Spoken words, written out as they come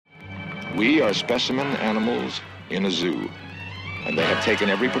We are specimen animals in a zoo, and they have taken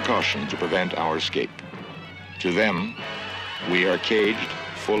every precaution to prevent our escape. To them, we are caged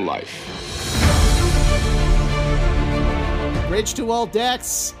for life. Bridge to all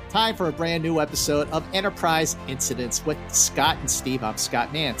decks. Time for a brand new episode of Enterprise Incidents with Scott and Steve. I'm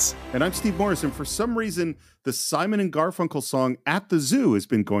Scott Nance. And I'm Steve Morris. And for some reason, the Simon and Garfunkel song At the Zoo has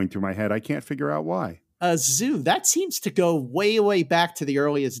been going through my head. I can't figure out why. A zoo. That seems to go way, way back to the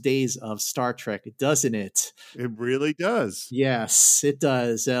earliest days of Star Trek, doesn't it? It really does. Yes, it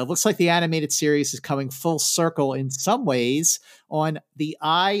does. Looks like the animated series is coming full circle in some ways on the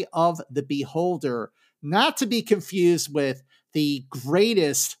Eye of the Beholder. Not to be confused with the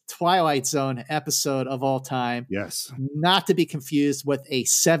greatest Twilight Zone episode of all time. Yes. Not to be confused with a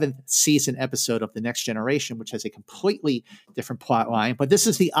 7th season episode of The Next Generation, which has a completely different plot line. But this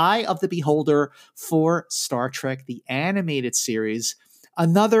is the Eye of the Beholder for Star Trek, the animated series.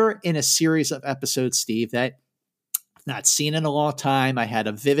 Another in a series of episodes, Steve, that I've not seen in a long time. I had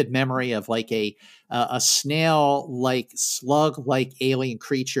a vivid memory of like a snail-like, slug-like alien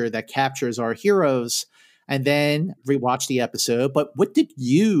creature that captures our heroes, and then rewatch the episode. But what did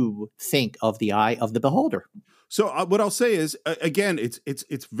you think of the Eye of the Beholder? So what I'll say is, again, it's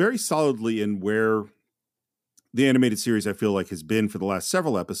very solidly in where the animated series I feel like has been for the last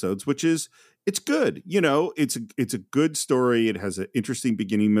several episodes, which is it's good. You know, it's a good story. It has an interesting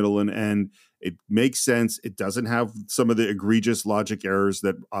beginning, middle, and end. It makes sense. It doesn't have some of the egregious logic errors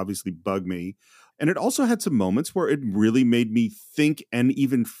that obviously bug me. And it also had some moments where it really made me think and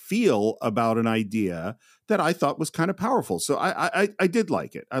even feel about an idea that I thought was kind of powerful. So I did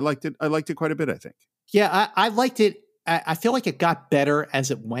like it. I liked it. I liked it quite a bit, I think. Yeah, I liked it. I feel like it got better as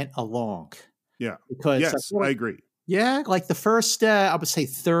it went along. Yeah. Because yes, I agree. Yeah, like the first, I would say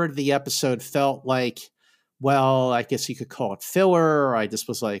third of the episode felt like, well, I guess you could call it filler. I just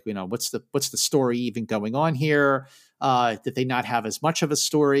was like, you know, what's the story even going on here? Did they not have as much of a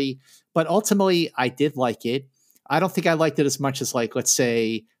story? But ultimately, I did like it. I don't think I liked it as much as, like, let's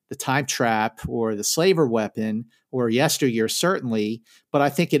say, the Time Trap or the Slaver Weapon or Yesteryear, certainly. But I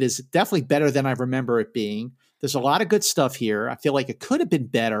think it is definitely better than I remember it being. There's a lot of good stuff here. I feel like it could have been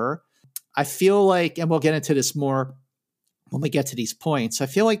better. I feel like, and we'll get into this more when we get to these points, I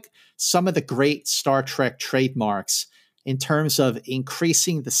feel like some of the great Star Trek trademarks in terms of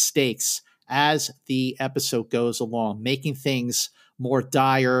increasing the stakes as the episode goes along, making things more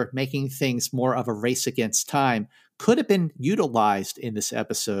dire, making things more of a race against time, could have been utilized in this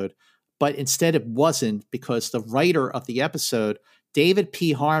episode, but instead it wasn't, because the writer of the episode, David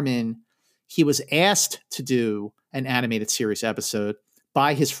P. Harmon, he was asked to do an animated series episode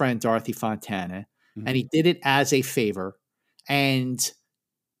by his friend Dorothy Fontana, and he did it as a favor and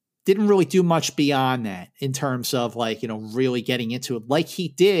didn't really do much beyond that in terms of, like, you know, really getting into it like he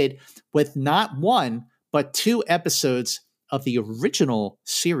did with not one, but 2 episodes of the original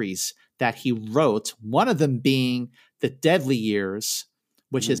series that he wrote, one of them being The Deadly Years,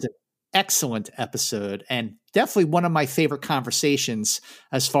 which is an excellent episode and definitely one of my favorite conversations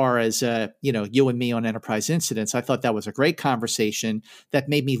as far as, you know, you and me on Enterprise Incidents. I thought that was a great conversation that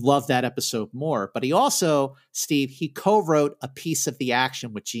made me love that episode more. But he also, Steve, he co-wrote A Piece of the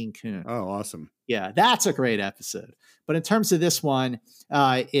Action with Gene Kuhn. Oh, awesome. Yeah, that's a great episode. But in terms of this one,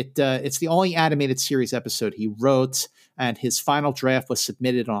 it's the only animated series episode he wrote, and his final draft was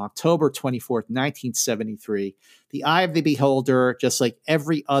submitted on October 24th, 1973. The Eye of the Beholder, just like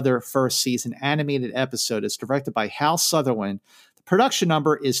every other first season animated episode, is directed by Hal Sutherland. The production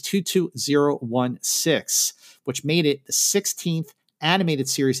number is 22016, which made it the 16th animated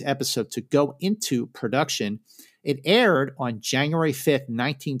series episode to go into production. It aired on January 5th,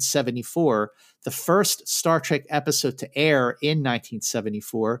 1974, the first Star Trek episode to air in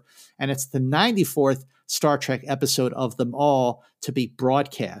 1974, and it's the 94th Star Trek episode of them all to be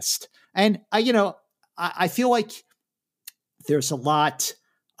broadcast. And I feel like there's a lot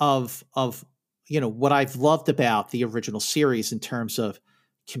of what I've loved about the original series in terms of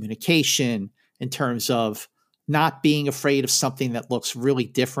communication, in terms of not being afraid of something that looks really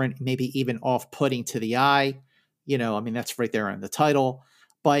different, maybe even off-putting to the eye. You know, I mean, that's right there in the title.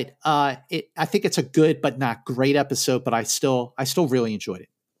 But I think it's a good but not great episode, but I still really enjoyed it.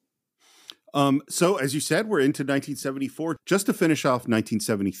 So as you said, we're into 1974. Just to finish off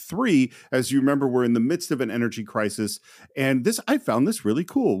 1973, as you remember, we're in the midst of an energy crisis. And I found this really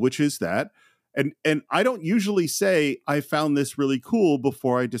cool, which is that, and I don't usually say I found this really cool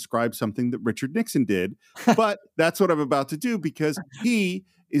before I describe something that Richard Nixon did, but that's what I'm about to do, because he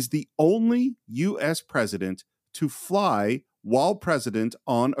is the only U.S. president to fly while president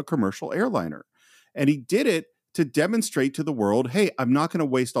on a commercial airliner. And he did it to demonstrate to the world, hey, I'm not going to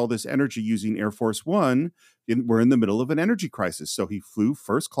waste all this energy using Air Force One. We're in the middle of an energy crisis. So he flew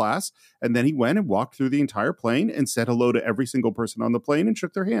first class, and then he went and walked through the entire plane and said hello to every single person on the plane and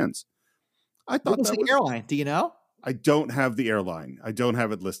shook their hands. I What thought was that the was... airline? Do you know? I don't have the airline. I don't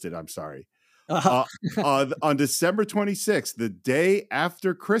have it listed. I'm sorry. Uh, On December 26th, the day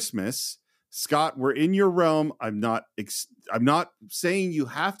after Christmas, Scott, we're in your realm. I'm not saying you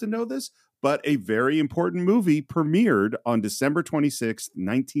have to know this, but a very important movie premiered on December 26th,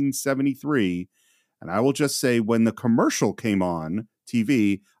 1973. And I will just say, when the commercial came on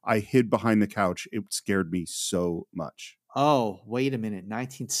TV, I hid behind the couch. It scared me so much. Oh, wait a minute.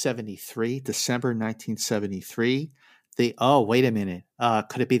 1973, December 1973. Wait a minute.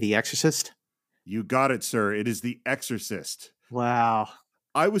 Could it be The Exorcist? You got it, sir. It is The Exorcist. Wow.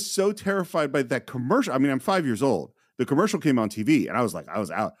 I was so terrified by that commercial. I mean, I'm 5 years old. The commercial came on TV and I was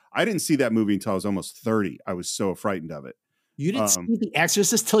out. I didn't see that movie until I was almost 30. I was so frightened of it. You didn't see The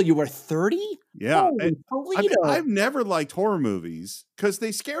Exorcist till you were 30? Yeah. Holy I've never liked horror movies because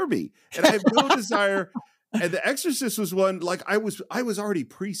they scare me. And I have no desire. And The Exorcist was one, like I was already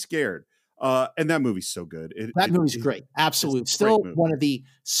pre-scared. And that movie's so good. That movie's great. Absolutely. Still one of the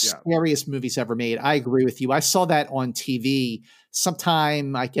scariest movies ever made. I agree with you. I saw that on TV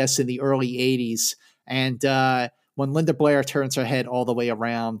sometime, I guess, in the early 80s. And when Linda Blair turns her head all the way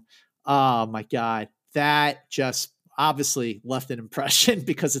around, oh my God, that just obviously left an impression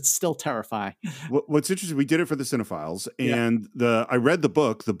because it's still terrifying. What's interesting, we did it for the Cinephiles, and I read the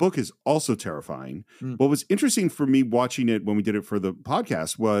book. The book is also terrifying. What was interesting for me watching it when we did it for the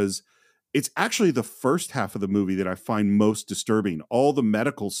podcast was it's actually the first half of the movie that I find most disturbing. All the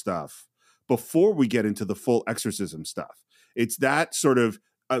medical stuff before we get into the full exorcism stuff. It's that sort of,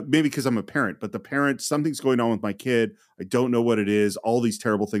 maybe because I'm a parent, but the parent, something's going on with my kid. I don't know what it is. All these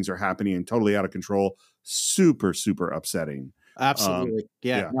terrible things are happening and totally out of control. Super, super upsetting. Absolutely.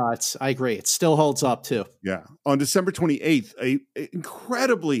 No, I agree. It still holds up too. Yeah. On December 28th, a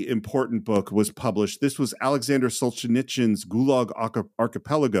incredibly important book was published. This was Alexander Solzhenitsyn's Gulag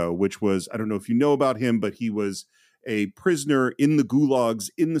Archipelago, which was, I don't know if you know about him, but he was a prisoner in the gulags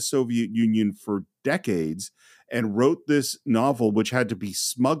in the Soviet Union for decades and wrote this novel, which had to be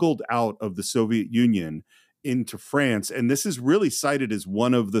smuggled out of the Soviet Union into France. And this is really cited as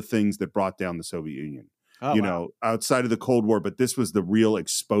one of the things that brought down the Soviet Union. Oh, wow. Outside of the Cold War, but this was the real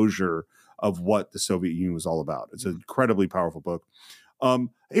exposure of what the Soviet Union was all about. It's an incredibly powerful book.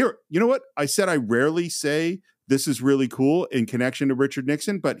 Here, you know what? I said I rarely say this is really cool in connection to Richard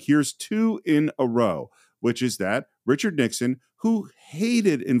Nixon, but here's two in a row, which is that Richard Nixon, who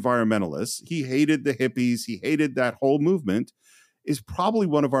hated environmentalists, he hated the hippies, he hated that whole movement, is probably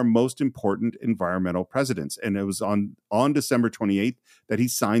one of our most important environmental presidents. And it was on December 28th that he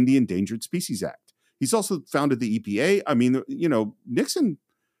signed the Endangered Species Act. He's also founded the EPA. I mean, Nixon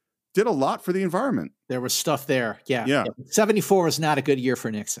did a lot for the environment. There was stuff there. Yeah. 74 was not a good year for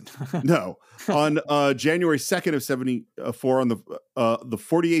Nixon. No. On January 2nd of 74, on the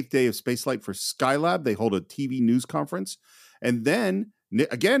 48th day of spaceflight for Skylab, they hold a TV news conference. And then,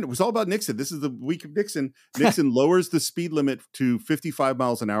 again, it was all about Nixon. This is the week of Nixon. Nixon lowers the speed limit to 55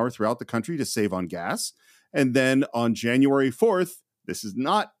 miles an hour throughout the country to save on gas. And then on January 4th, this is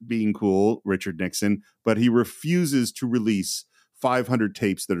not being cool, Richard Nixon, but he refuses to release 500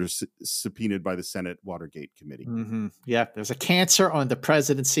 tapes that are subpoenaed by the Senate Watergate Committee. Mm-hmm. Yeah, there's a cancer on the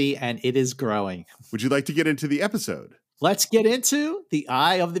presidency, and it is growing. Would you like to get into the episode? Let's get into the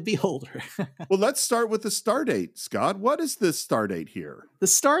eye of the beholder. Well, let's start with the star date, Scott. What is the star date here? The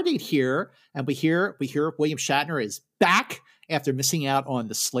star date here, and we hear William Shatner is back after missing out on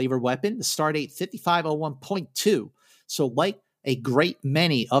the Slaver weapon. The star date 5501.2. So like a great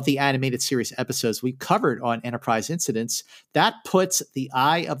many of the animated series episodes we covered on Enterprise Incidents, that puts the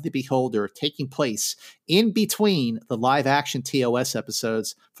eye of the beholder taking place in between the live action TOS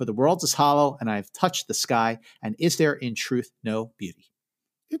episodes for The World is Hollow and I've Touched the Sky and Is There in Truth No Beauty?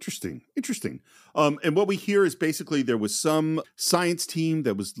 Interesting. And what we hear is basically there was some science team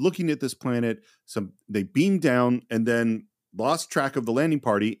that was looking at this planet. They beamed down and then lost track of the landing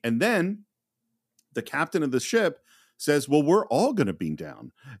party. And then the captain of the ship says, well, we're all going to beam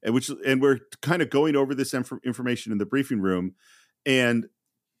down. And we're kind of going over this information in the briefing room. And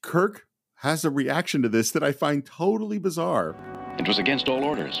Kirk has a reaction to this that I find totally bizarre. It was against all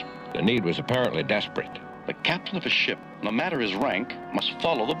orders. The need was apparently desperate. The captain of a ship, no matter his rank, must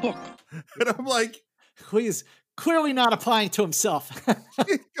follow the book. And I'm like, He's clearly not applying to himself.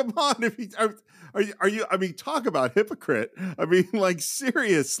 come on. If he, are you? I mean, talk about hypocrite. I mean, like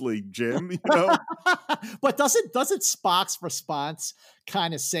seriously, Jim. You know. But doesn't Spock's response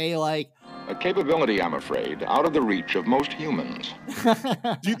kind of say like A capability, I'm afraid, out of the reach of most humans.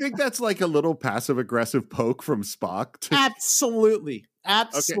 Do you think that's like a little passive aggressive poke from Spock? Absolutely.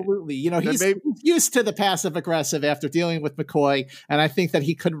 Absolutely. You know, he's used to the passive aggressive after dealing with McCoy, and I think that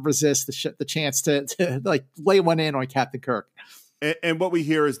he couldn't resist the chance to like lay one in on Captain Kirk. And what we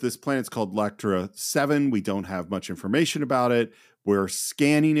hear is this planet's called Lectra 7. We don't have much information about it. We're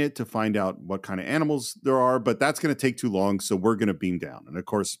scanning it to find out what kind of animals there are, but that's going to take too long, so we're going to beam down. And of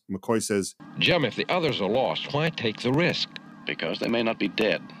course, McCoy says, Jim, if the others are lost, why take the risk? Because they may not be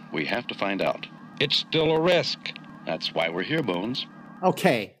dead. We have to find out. It's still a risk. That's why we're here, Bones.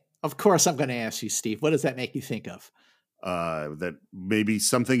 Okay. Of course I'm going to ask you, Steve. What does that make you think of? that maybe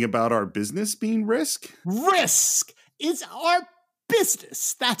something about our business being risk? Risk is our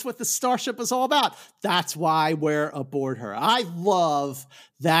business. That's what the Starship is all about. That's why we're aboard her. I love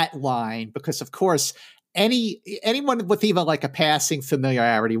that line because, of course, anyone with even like a passing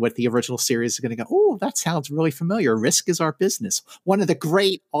familiarity with the original series is going to go, oh, that sounds really familiar. Risk is our business. One of the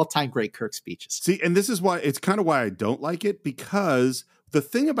great, all-time great Kirk speeches. See, and this is why it's kind of why I don't like it, because the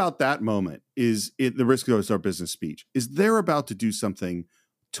thing about that moment is the risk is our business speech is they're about to do something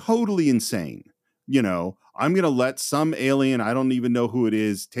totally insane. You know, I'm going to let some alien, I don't even know who it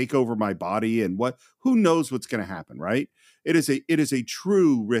is, take over my body and who knows what's going to happen, right? It is a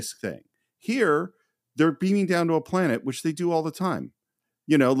true risk thing. Here, they're beaming down to a planet, which they do all the time.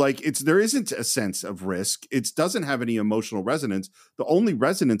 You know, like there isn't a sense of risk. It doesn't have any emotional resonance. The only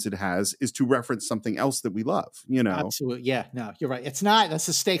resonance it has is to reference something else that we love, you know? Absolutely. Yeah, no, you're right. It's not, the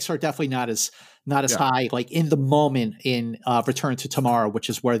stakes are definitely not as high, like in the moment in Return to Tomorrow, which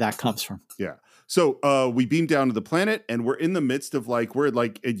is where that comes from. Yeah. So we beam down to the planet and we're in the midst of we're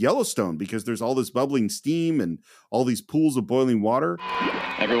at Yellowstone because there's all this bubbling steam and all these pools of boiling water.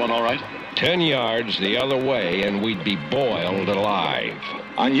 Everyone all right? 10 yards the other way and we'd be boiled alive.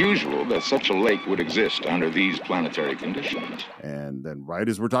 Unusual that such a lake would exist under these planetary conditions. And then right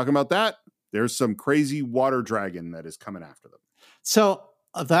as we're talking about that, there's some crazy water dragon that is coming after them. So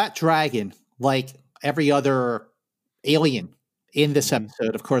that dragon, like every other alien in this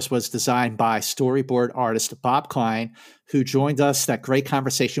episode, of course, was designed by storyboard artist Bob Klein, who joined us, that great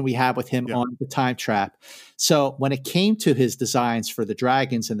conversation we had with him on The Time Trap. So when it came to his designs for the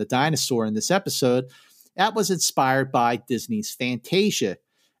dragons and the dinosaur in this episode, that was inspired by Disney's Fantasia.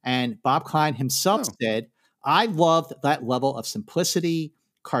 And Bob Klein himself said, I loved that level of simplicity,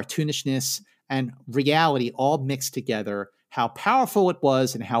 cartoonishness, and reality all mixed together, how powerful it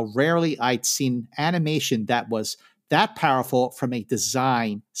was and how rarely I'd seen animation that was that powerful from a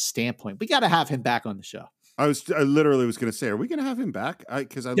design standpoint. We got to have him back on the show. I literally was going to say, are we going to have him back?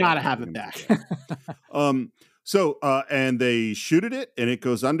 Because I got to have him back. So and they shoot at it and it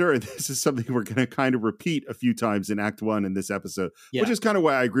goes under. And this is something we're going to kind of repeat a few times in Act 1 in this episode, which is kind of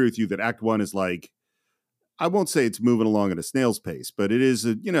why I agree with you that Act 1 is like, I won't say it's moving along at a snail's pace, but it is,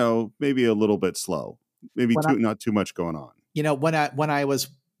 maybe a little bit slow, maybe not too much going on. You know, when I was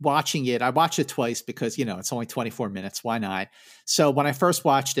watching it, I watched it twice because, it's only 24 minutes. Why not? So when I first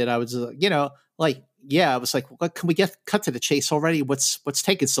watched it, I was, I was like, what, can we cut to the chase already? What's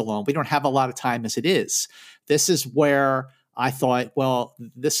taking so long? We don't have a lot of time as it is. This is where I thought, well,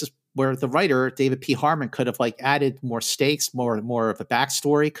 this is where the writer, David P. Harmon, could have added more stakes, more of a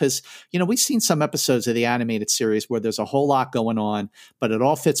backstory. Because, we've seen some episodes of the animated series where there's a whole lot going on, but it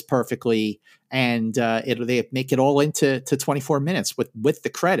all fits perfectly. And they make it all into 24 minutes with the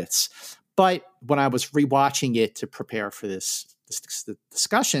credits. But when I was rewatching it to prepare for this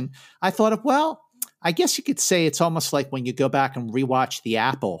discussion, I thought I guess you could say it's almost like when you go back and rewatch The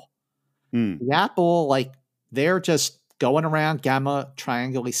Apple. The Apple, they're just going around Gamma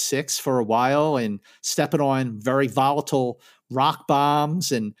Trianguli 6 for a while and stepping on very volatile rock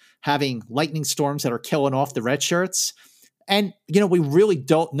bombs and having lightning storms that are killing off the red shirts. And, we really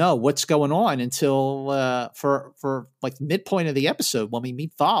don't know what's going on until for the midpoint of the episode when we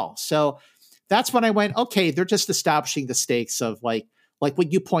meet Val. So that's when I went, okay, they're just establishing the stakes of like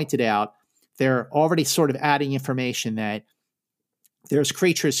what you pointed out. They're already sort of adding information that there's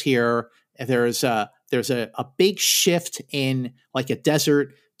creatures here. There's a big shift in a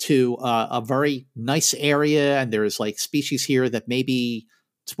desert to a very nice area. And there's species here that maybe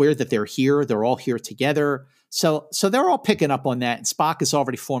it's weird that they're here. They're all here together. So they're all picking up on that. And Spock is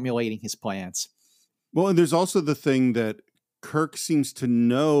already formulating his plans. Well, and there's also the thing that Kirk seems to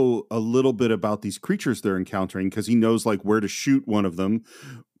know a little bit about these creatures they're encountering because he knows where to shoot one of them.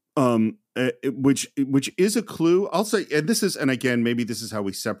 which is a clue. I'll say, and again, maybe this is how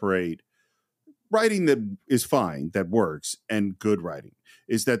we separate writing that is fine, that works, and good writing.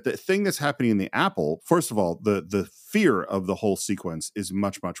 Is that the thing that's happening in the Apple? First of all, the fear of the whole sequence is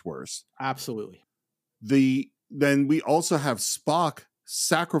much, much worse. Absolutely. Then we also have Spock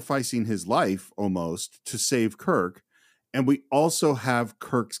sacrificing his life almost to save Kirk, and we also have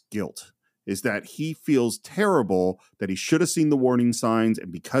Kirk's guilt. Is that he feels terrible that he should have seen the warning signs,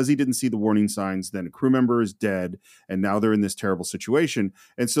 and because he didn't see the warning signs, then a crew member is dead, and now they're in this terrible situation.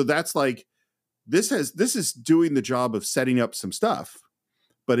 And so that's like this is doing the job of setting up some stuff,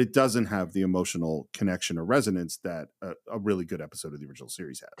 but it doesn't have the emotional connection or resonance that a really good episode of the original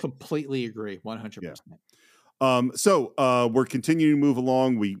series had. Completely agree, 100%. Yeah. So we're continuing to move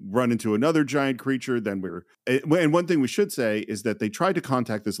along. We run into another giant creature. And one thing we should say is that they tried to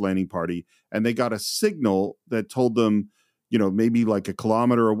contact this landing party, and they got a signal that told them, maybe like a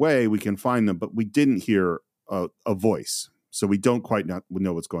kilometer away, we can find them, but we didn't hear a voice. So we don't quite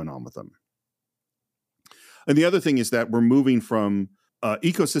know what's going on with them. And the other thing is that we're moving from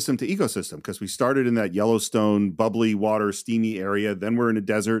ecosystem to ecosystem, because we started in that Yellowstone, bubbly water, steamy area. Then we're in a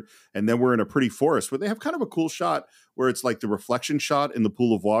desert, and then we're in a pretty forest where they have kind of a cool shot where it's like the reflection shot in the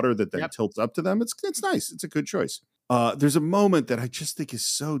pool of water that then tilts up to them. It's nice. It's a good choice. There's a moment that I just think is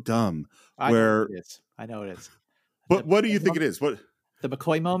so dumb. I know it is. But what do you think it is? What the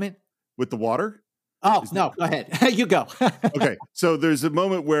McCoy moment with the water? Oh, no, go ahead. You go. Okay. So there's a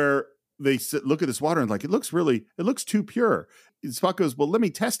moment where they look at this water and like, it looks too pure. And Spock goes, well, let me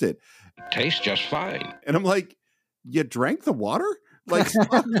test it. Tastes just fine. And I'm like, you drank the water? Like,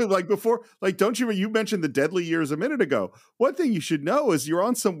 Spock, like before, like, don't you mentioned the deadly years a minute ago. One thing you should know is you're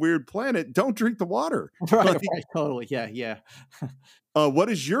on some weird planet. Don't drink the water. Right, totally. Yeah. What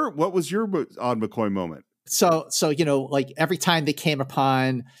was your on McCoy moment? So, like every time they came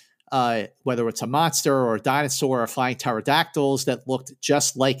upon whether it's a monster or a dinosaur or flying pterodactyls that looked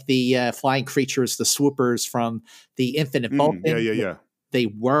just like the flying creatures, the swoopers from the Infinite Vulcan. Yeah. They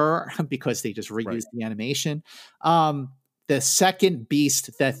were, because they just reused the animation. The second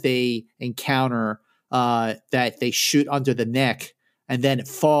beast that they encounter, that they shoot under the neck, and then it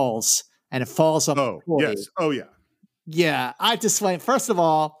falls up. Oh, yes. Oh, yeah. Yeah. I just went, first of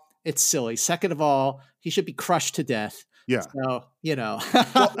all, it's silly. Second of all, he should be crushed to death. Yeah. So,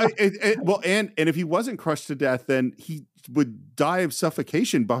 and if he wasn't crushed to death, then he would die of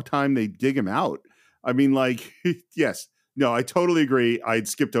suffocation by the time they dig him out. I mean, like, yes. No, I totally agree. I'd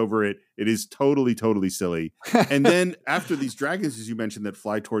skipped over it. It is totally, totally silly. And then after these dragons, as you mentioned, that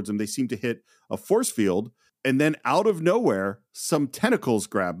fly towards them, they seem to hit a force field. And then out of nowhere, some tentacles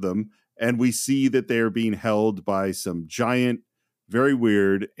grab them. And we see that they are being held by some giant, very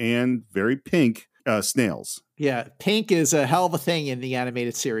weird and very pink snails. Yeah, pink is a hell of a thing in the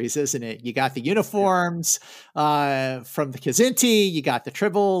animated series, isn't it? You got the uniforms from the Kazinti, you got the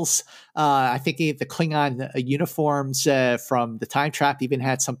Tribbles. I think the Klingon uniforms from the Time Trap even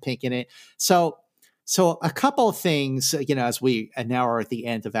had some pink in it. So a couple of things, as we now are at the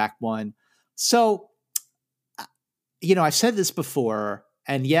end of Act 1. So, I've said this before,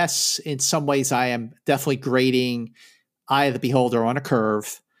 and yes, in some ways I am definitely grading Eye of the Beholder on a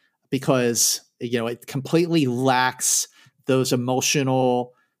curve, because it completely lacks those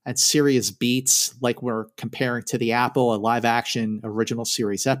emotional and serious beats like we're comparing to the Apple, a live action original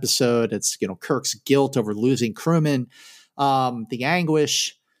series episode. It's, Kirk's guilt over losing crewmen, the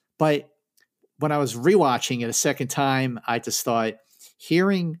anguish. But when I was rewatching it a second time, I just thought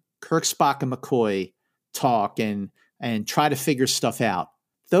hearing Kirk, Spock, and McCoy talk and try to figure stuff out,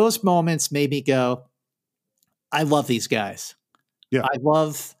 those moments made me go, I love these guys. Yeah. I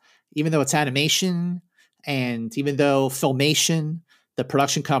love, even though it's animation and even though Filmation, the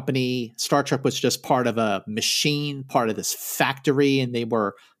production company, Star Trek was just part of a machine, part of this factory, and they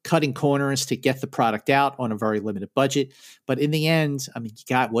were cutting corners to get the product out on a very limited budget. But in the end, I mean, you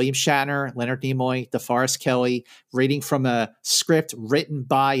got William Shatner, Leonard Nimoy, DeForest Kelley, reading from a script written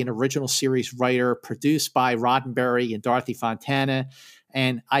by an original series writer, produced by Roddenberry and Dorothy Fontana.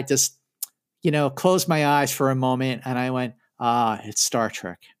 And I just, closed my eyes for a moment and I went, it's Star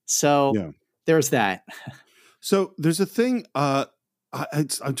Trek. So there's that. So there's a thing, I'm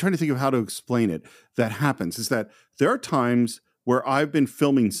trying to think of how to explain it, that happens, is that there are times where I've been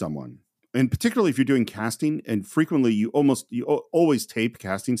filming someone, and particularly if you're doing casting, and frequently you always tape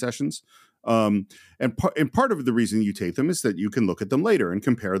casting sessions. And part of the reason you tape them is that you can look at them later and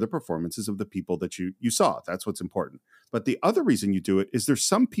compare the performances of the people that you saw. That's what's important. But the other reason you do it is there's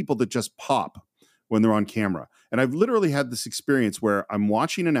some people that just pop when they're on camera. And I've literally had this experience where I'm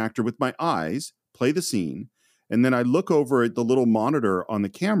watching an actor with my eyes play the scene, and then I look over at the little monitor on the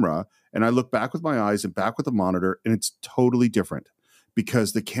camera, and I look back with my eyes and back with the monitor, and it's totally different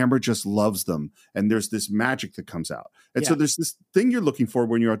because the camera just loves them, and there's this magic that comes out. And so there's this thing you're looking for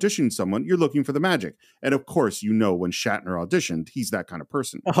when you're auditioning someone. You're looking for the magic. And of course, you know, when Shatner auditioned, he's that kind of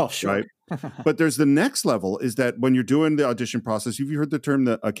person. Oh, sure. Right? But there's the next level is that when you're doing the audition process, have you heard the term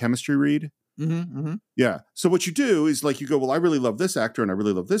a chemistry read? Mm-hmm, mm-hmm. Yeah. So what you do is like you go, well, I really love this actor and I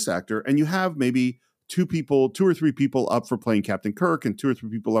really love this actor. And you have maybe two or three people up for playing Captain Kirk and two or three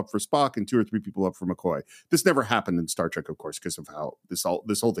people up for Spock and two or three people up for McCoy. This never happened in Star Trek, of course, because of how this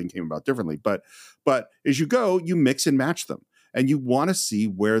whole thing came about differently. But as you go, you mix and match them. And you want to see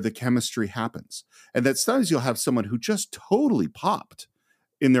where the chemistry happens. And that sometimes you'll have someone who just totally popped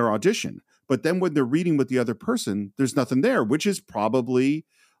in their audition. But then when they're reading with the other person, there's nothing there, which is probably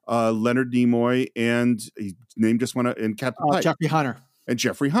Leonard Nimoy and his name just went out, and Captain Pike. Jeffrey Hunter. And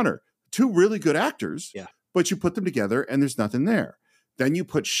Jeffrey Hunter. Two really good actors, yeah. But you put them together and there's nothing there. Then you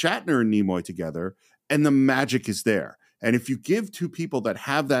put Shatner and Nimoy together and the magic is there. And if you give two people that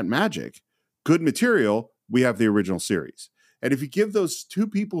have that magic good material, we have the original series. And if you give those two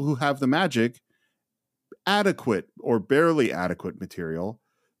people who have the magic adequate or barely adequate material,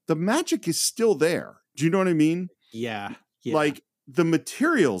 the magic is still there. Do you know what I mean? Yeah. Like the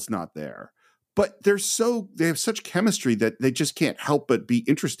material's not there. But they have such chemistry that they just can't help but be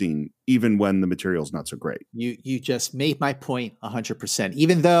interesting, even when the material's not so great. You just made my point 100%.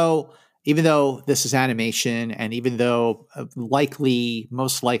 Even though this is animation, and even though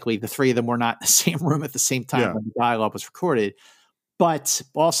most likely, the three of them were not in the same room at the same time when the dialogue was recorded, but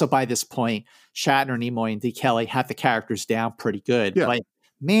also by this point, Shatner, Nimoy, and D. Kelly have the characters down pretty good. Yeah. But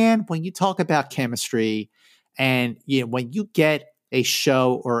man, when you talk about chemistry, and when you get a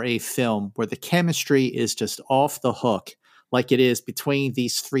show or a film where the chemistry is just off the hook, like it is between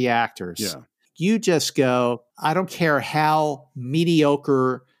these three actors, you just go, I don't care how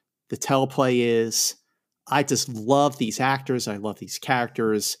mediocre the teleplay is. I just love these actors. I love these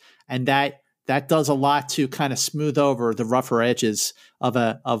characters. And that does a lot to kind of smooth over the rougher edges of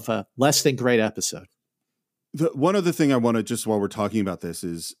a less than great episode. One other thing I want to, just while we're talking about this,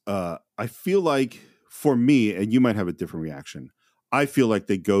 is I feel like for me, and you might have a different reaction, I feel like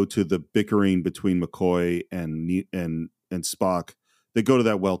they go to the bickering between McCoy and Spock. They go to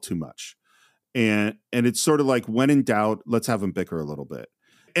that well too much. And it's sort of like, when in doubt, let's have them bicker a little bit.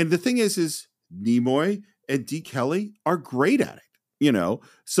 And the thing is Nimoy and D. Kelly are great at it,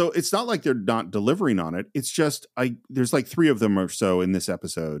 So it's not like they're not delivering on it. It's just there's like three of them or so in this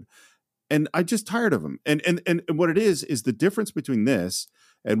episode, and I'm just tired of them. And what it is the difference between this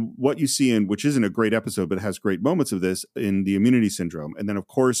and what you see in, which isn't a great episode, but it has great moments of this, in the Immunity Syndrome. And then, of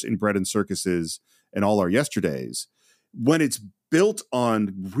course, in Bread and Circuses and All Our Yesterdays, when it's built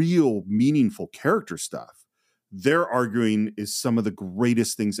on real, meaningful character stuff, their arguing is some of the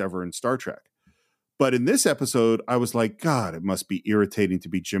greatest things ever in Star Trek. But in this episode, I was like, God, it must be irritating to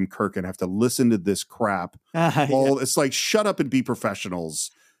be Jim Kirk and have to listen to this crap. It's like, shut up and be professionals,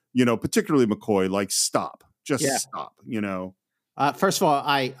 particularly McCoy, like, stop, stop, First of all,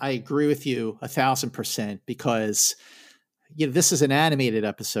 I agree with you 1,000%, because this is an animated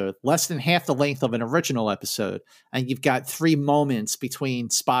episode, less than half the length of an original episode, and you've got three moments between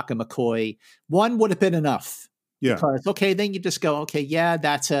Spock and McCoy. One would have been enough. Yeah. Because, okay, then you just go, okay, yeah,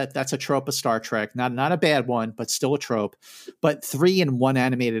 that's a trope of Star Trek, not a bad one, but still a trope. But 3 in one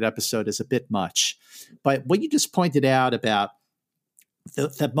animated episode is a bit much. But what you just pointed out about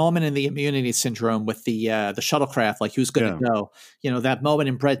that moment in the Immunity Syndrome with the shuttlecraft, like who's going to go, that moment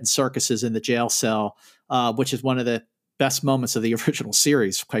in Bread and Circuses in the jail cell, which is one of the best moments of the original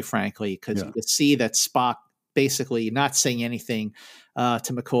series, quite frankly, because you could see that Spock basically not saying anything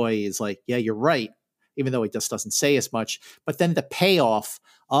to McCoy is like, yeah, you're right, even though he just doesn't say as much. But then the payoff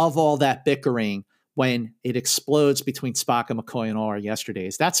of all that bickering when it explodes between Spock and McCoy and All Our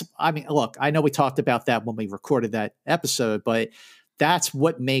Yesterdays. Look, I know we talked about that when we recorded that episode, but that's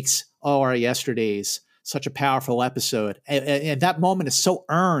what makes All Our Yesterdays such a powerful episode. And that moment is so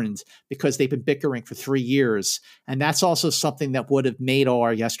earned because they've been bickering for 3 years. And that's also something that would have made All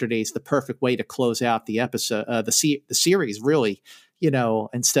Our Yesterdays the perfect way to close out the episode, the series, really,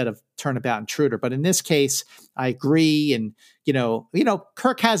 instead of Turnabout Intruder. But in this case, I agree. And,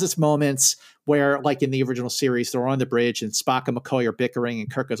 Kirk has its moments where, like in the original series, they're on the bridge and Spock and McCoy are bickering and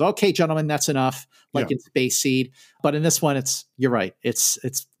Kirk goes, okay, gentlemen, that's enough, like in Space Seed. But in this one, you're right. It's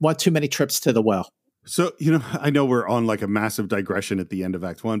one too many trips to the well. So, I know we're on like a massive digression at the end of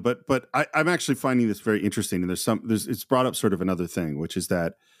Act 1, but I'm actually finding this very interesting. And it's brought up sort of another thing, which is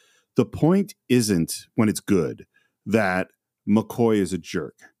that the point isn't, when it's good, that McCoy is a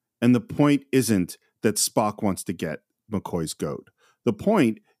jerk. And the point isn't that Spock wants to get McCoy's goat. The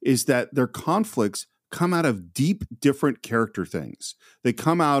point is that their conflicts come out of deep, different character things. They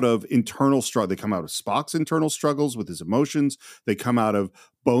come out of internal struggle. They come out of Spock's internal struggles with his emotions. They come out of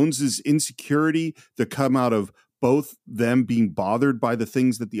Bones's insecurity. They come out of both them being bothered by the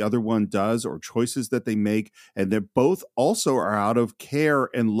things that the other one does or choices that they make. And they both also are out of care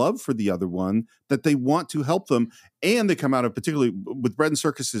and love for the other one, that they want to help them. And they come out of, particularly with Bread and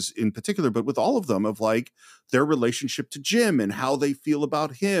Circuses in particular, but with all of them, of like their relationship to Jim and how they feel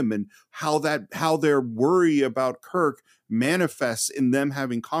about him and how their worry about Kirk manifests in them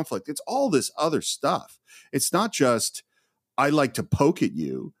having conflict. It's all this other stuff. It's not just, I like to poke at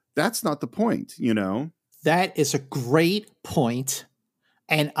you. That's not the point, you know? That is a great point.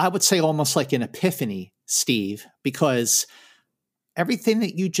 And I would say almost like an epiphany, Steve, because everything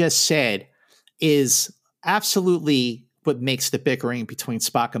that you just said is absolutely what makes the bickering between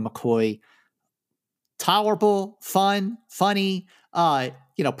Spock and McCoy tolerable, fun, funny,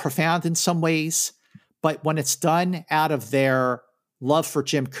 profound in some ways. But when it's done out of their love for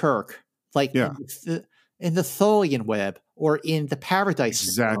Jim Kirk, like in the Tholian Web or in the Paradise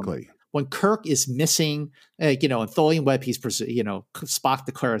exactly. Syndrome, when Kirk is missing, in Tholian Web, Spock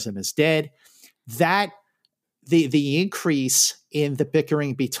declares him as dead. That the increase in the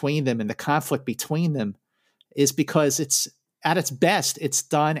bickering between them and the conflict between them is because it's at its best, it's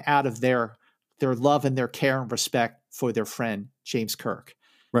done out of their love and their care and respect for their friend James Kirk.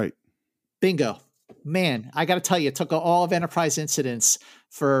 Right. Bingo. Man, I got to tell you, it took all of Enterprise incidents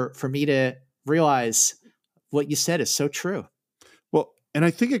for me to realize what you said is so true. Well, and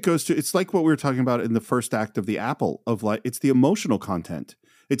I think it goes to, it's like what we were talking about in the first act of The Apple, of like, it's the emotional content.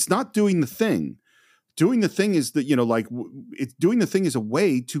 It's not doing the thing. Doing the thing is that, it's doing the thing is a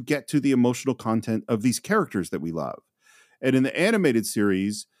way to get to the emotional content of these characters that we love. And in the animated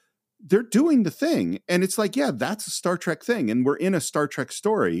series, they're doing the thing. And it's like, yeah, that's a Star Trek thing. And we're in a Star Trek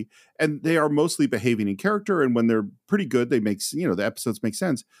story, and they are mostly behaving in character. And when they're pretty good, they make, the episodes make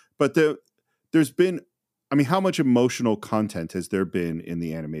sense. But there's been, how much emotional content has there been in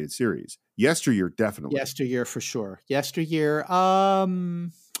the animated series? Yesteryear, definitely. Yesteryear, for sure. Yesteryear.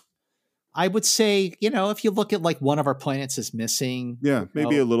 I would say, if you look at like One of Our Planets is Missing. Yeah,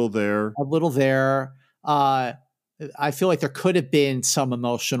 maybe a little there. A little there. I feel like there could have been some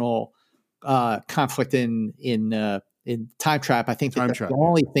emotional conflict in Time Trap. I think that's the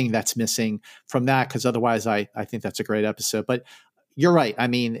only thing that's missing from that, because otherwise I think that's a great episode. But you're right.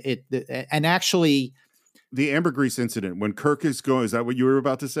 And actually, the ambergris incident when Kirk is going, is that what you were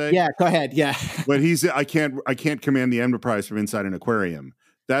about to say? Yeah, go ahead. Yeah. When he's, I can't command the Enterprise from inside an aquarium.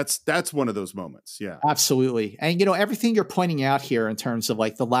 That's one of those moments. Yeah, absolutely. And, everything you're pointing out here in terms of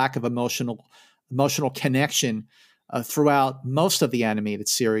like the lack of emotional connection throughout most of the animated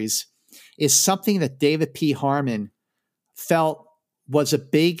series is something that David P. Harmon felt was a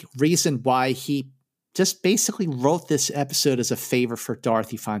big reason why he just basically wrote this episode as a favor for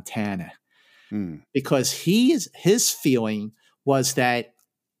Dorothy Fontana. Because his feeling was that,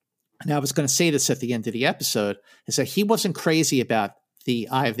 and I was going to say this at the end of the episode, is that he wasn't crazy about the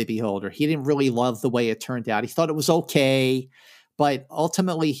Eye of the Beholder. He didn't really love the way it turned out. He thought it was okay, but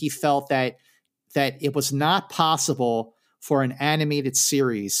ultimately he felt that it was not possible for an animated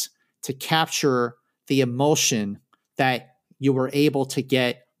series to capture the emotion that you were able to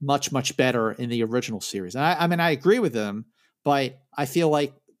get much, much better in the original series. And I agree with him, but I feel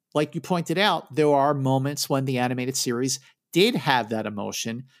like you pointed out, there are moments when the animated series did have that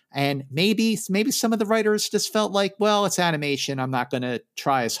emotion, and maybe some of the writers just felt like, well, it's animation, I'm not going to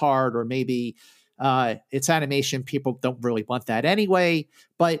try as hard, or maybe it's animation, people don't really want that anyway.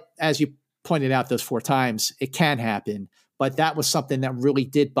 But as you pointed out those 4 times, it can happen. But that was something that really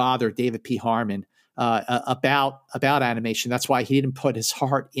did bother David P. Harmon about animation. That's why he didn't put his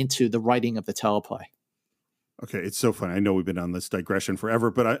heart into the writing of the teleplay. Okay, it's so funny. I know we've been on this digression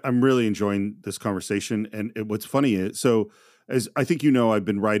forever, but I'm really enjoying this conversation. And what's funny is, so as I think I've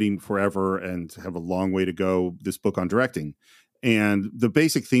been writing forever and have a long way to go, this book on directing. And the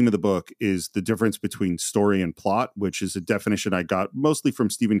basic theme of the book is the difference between story and plot, which is a definition I got mostly from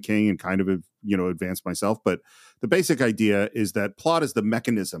Stephen King and kind of, advanced myself. But the basic idea is that plot is the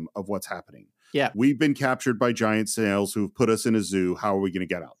mechanism of what's happening. Yeah. We've been captured by giant snails who've put us in a zoo. How are we going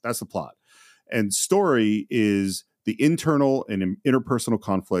to get out? That's the plot. And story is the internal and interpersonal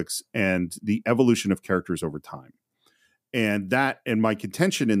conflicts and the evolution of characters over time. And my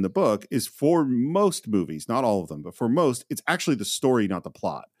contention in the book is, for most movies, not all of them, but for most, it's actually the story, not the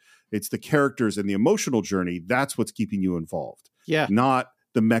plot. It's the characters and the emotional journey. That's what's keeping you involved. Yeah. Not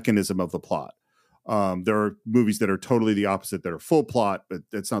the mechanism of the plot. There are movies that are totally the opposite, that are full plot, but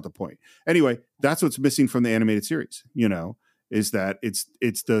that's not the point. Anyway, that's what's missing from the animated series, is that it's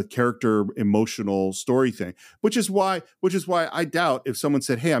the character emotional story thing, which is why I doubt if someone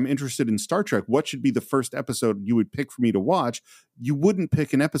said, hey, I'm interested in Star Trek, what should be the first episode you would pick for me to watch? You wouldn't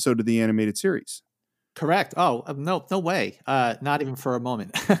pick an episode of the animated series. Correct. Oh, no way. Not even for a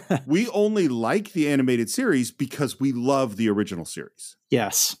moment. We only like the animated series because we love the original series.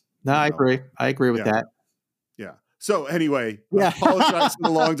 Yes. No, I agree. I agree with that. Yeah. So anyway, I apologize for the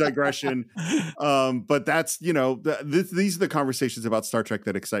long digression. But that's, these are the conversations about Star Trek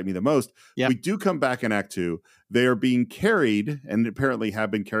that excite me the most. Yep. We do come back in Act 2. They are being carried, and apparently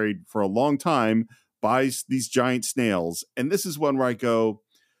have been carried for a long time, by these giant snails. And this is one where I go,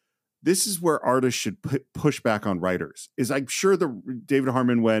 this is where artists should push back on writers. Is I'm sure David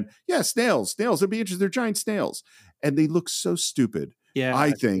Harmon went, yeah, snails, it'd be interesting. They're giant snails. And they look so stupid. Yeah,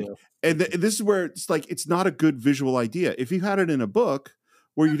 I think. And this is where it's like, it's not a good visual idea. If you had it in a book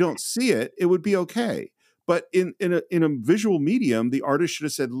where you don't see it, it would be okay. But in a visual medium, the artist should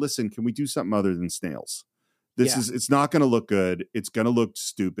have said, listen, can we do something other than snails? It's not going to look good. It's going to look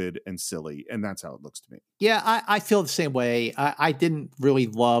stupid and silly. And that's how it looks to me. Yeah, I feel the same way. I didn't really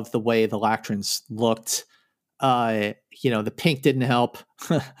love the way the Lactrans looked. The pink didn't help.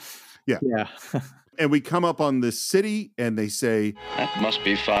 Yeah. And we come up on this city and they say, that must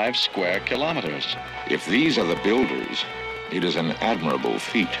be 5 square kilometers. If these are the builders, it is an admirable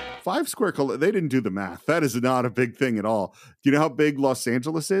feat. 5 square kilometers. They didn't do the math. That is not a big thing at all. Do you know how big Los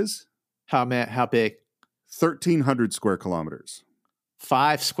Angeles is? How big? 1,300 square kilometers.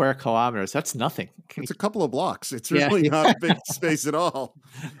 5 square kilometers. That's nothing. It's a couple of blocks. It's really not a big space at all.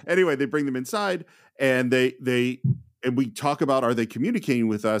 Anyway, they bring them inside and and we talk about, are they communicating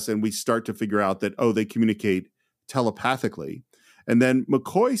with us? And we start to figure out that, they communicate telepathically. And then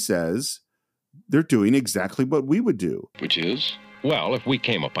McCoy says they're doing exactly what we would do. Which is? Well, if we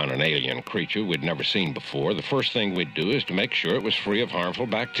came upon an alien creature we'd never seen before, the first thing we'd do is to make sure it was free of harmful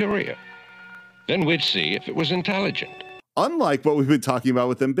bacteria. Then we'd see if it was intelligent. Unlike what we've been talking about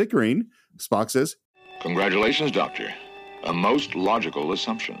with them bickering, Spock says, congratulations, Doctor. A most logical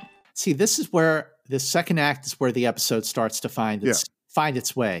assumption. See, this is where the second act is where the episode starts to find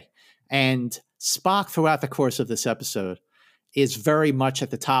its way. And Spock, throughout the course of this episode, is very much at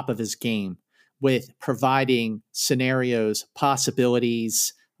the top of his game with providing scenarios,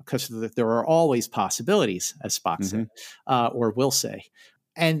 possibilities, because there are always possibilities, as Spock said, or will say.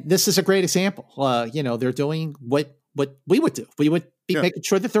 And this is a great example. They're doing what we would do. We would be making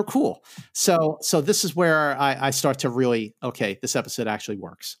sure that they're cool. So this is where I start to really, this episode actually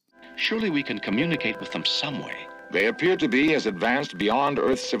works. Surely we can communicate with them some way. They appear to be as advanced beyond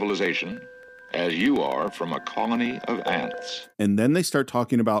Earth civilization as you are from a colony of ants. And then they start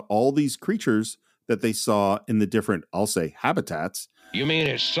talking about all these creatures that they saw in the different, I'll say, habitats. You mean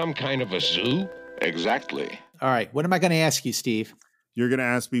it's some kind of a zoo? Exactly. All right. What am I going to ask you, Steve? You're going to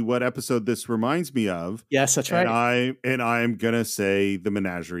ask me what episode this reminds me of. Yes, that's right. And I'm going to say The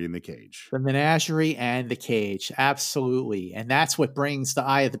Menagerie in the Cage. The Menagerie and the Cage. Absolutely. And that's what brings the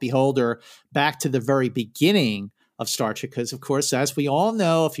eye of the beholder back to the very beginning of Star Trek. Because, of course, as we all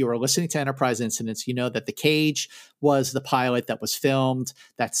know, if you were listening to Enterprise Incidents, you know that The Cage was the pilot that was filmed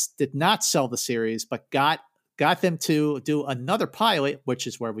that did not sell the series, but got them to do another pilot, which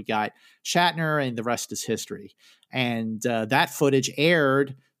is where we got Shatner, and the rest is history. And that footage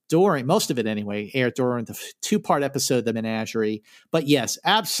aired most of it anyway, aired during the 2-part episode, The Menagerie. But yes,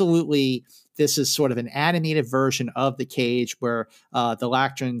 absolutely, this is sort of an animated version of The Cage where the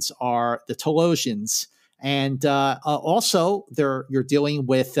Lactrans are the Telosians. And also, you're dealing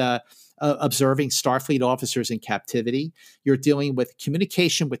with observing Starfleet officers in captivity. You're dealing with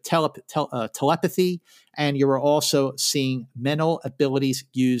communication with telepathy, and you're also seeing mental abilities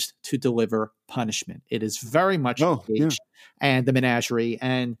used to deliver punishment. It is very much The Cage and The Menagerie.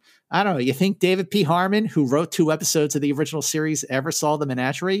 And I don't know, you think David P. Harmon, who wrote 2 episodes of the original series, ever saw The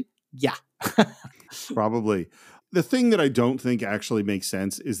Menagerie? Yeah. Probably. The thing that I don't think actually makes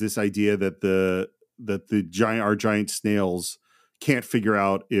sense is this idea that our giant snails can't figure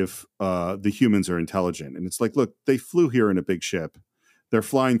out if the humans are intelligent. And it's like, look, they flew here in a big ship. They're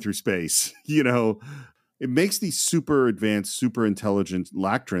flying through space. It makes these super advanced, super intelligent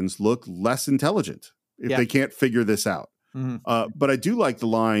Lactrans look less intelligent if they can't figure this out. Mm-hmm. But I do like the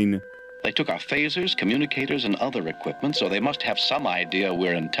line, they took our phasers, communicators, and other equipment, so they must have some idea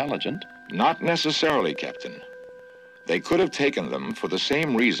we're intelligent. Not necessarily, Captain. They could have taken them for the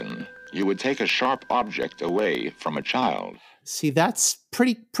same reason you would take a sharp object away from a child. See, that's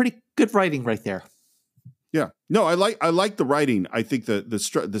pretty good writing right there. Yeah. No, I like the writing. I think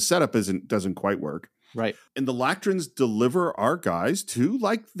the setup doesn't quite work. Right. And the Lactrans deliver our guys to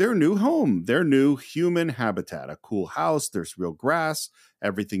like their new home, their new human habitat, a cool house. There's real grass.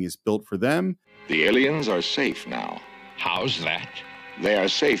 Everything is built for them. The aliens are safe now. How's that? They are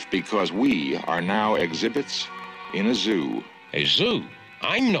safe because we are now exhibits in a zoo. A zoo?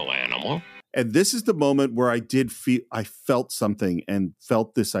 I'm no animal. And this is the moment where I felt something and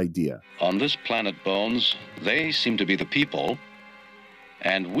felt this idea. On this planet, Bones, they seem to be the people,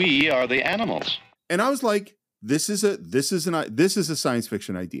 and we are the animals. And I was like, this is a science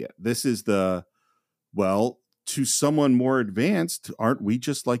fiction idea. This is to someone more advanced, aren't we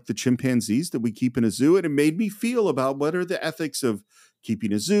just like the chimpanzees that we keep in a zoo? And it made me feel about what are the ethics of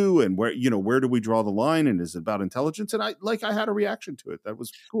keeping a zoo, and where do we draw the line, and is it about intelligence? And I had a reaction to it. That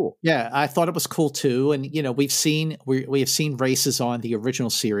was cool. Yeah, I thought it was cool too. And we have seen races on the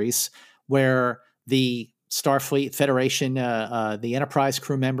original series where the Starfleet Federation, the Enterprise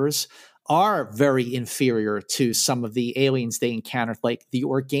crew members are very inferior to some of the aliens they encountered, like the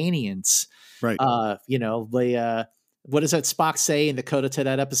Organians. Right. What does that Spock say in the coda to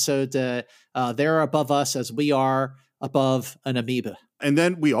that episode? They're above us as we are above an amoeba. And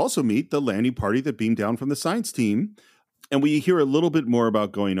then we also meet the landing party that beamed down from the science team. And we hear a little bit more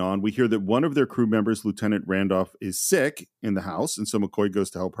about going on. We hear that one of their crew members, Lieutenant Randolph, is sick in the house. And so McCoy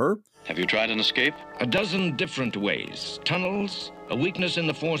goes to help her. Have you tried an escape? A dozen different ways. Tunnels, a weakness in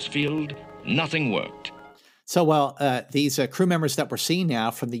the force field, nothing worked. So, these crew members that we're seeing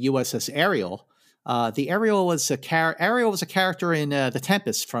now from the USS Ariel, the Ariel was a character in The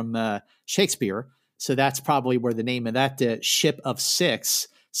Tempest from Shakespeare. So that's probably where the name of that ship of six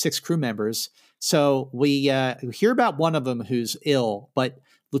crew members. So we hear about one of them who's ill, but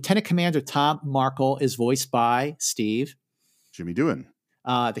Lieutenant Commander Tom Markle is voiced by Jimmy Doohan.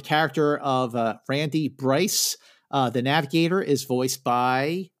 The character of Randy Bryce, the navigator, is voiced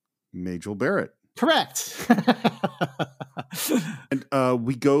by Majel Barrett. Correct. And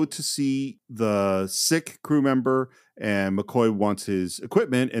we go to see the sick crew member, and McCoy wants his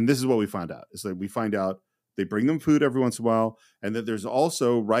equipment. And this is what we find out. It's like we find out they bring them food every once in a while, and that there's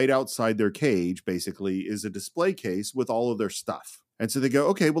also right outside their cage, basically, is a display case with all of their stuff. And so they go,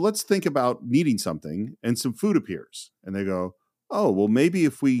 okay, well, let's think about needing something, and some food appears. And they go, oh, well, maybe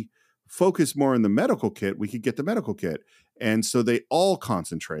if we focus more on the medical kit, we could get the medical kit. And so they all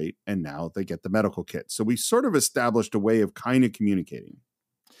concentrate, and now they get the medical kit. So we sort of established a way of kind of communicating.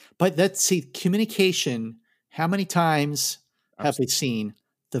 But let's see, communication, how many times have we seen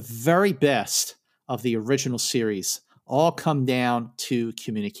the very best of the original series all come down to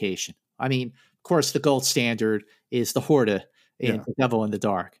communication? I mean, of course, the gold standard is the Horta in The Devil in the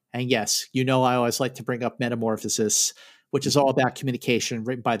Dark. And yes, I always like to bring up Metamorphosis, which is all about communication,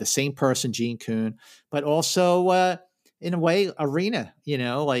 written by the same person, Gene Kuhn, but also, in a way, Arena,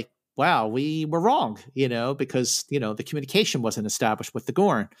 wow, we were wrong, because, the communication wasn't established with the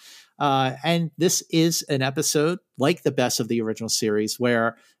Gorn. And this is an episode like the best of the original series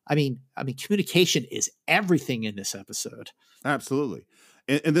where, communication is everything in this episode. Absolutely.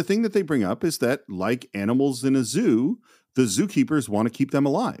 And the thing that they bring up is that, like animals in a zoo, the zookeepers want to keep them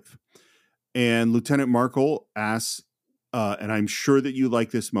alive. And Lieutenant Markle asks, and I'm sure that you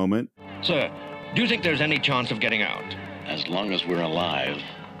like this moment. Sir, do you think there's any chance of getting out? As long as we're alive,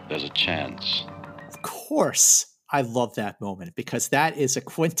 there's a chance. Of course. I love that moment because that is a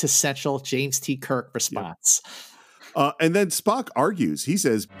quintessential James T. Kirk response. And then Spock argues. He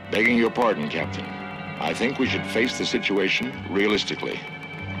says, Begging your pardon, Captain. I think we should face the situation realistically.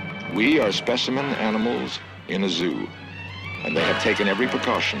 We are specimen animals in a zoo, and they have taken every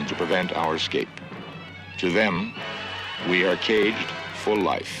precaution to prevent our escape. To them, we are caged for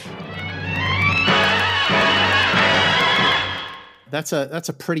life. That's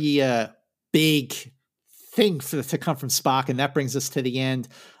a pretty big thing to come from Spock, and that brings us to the end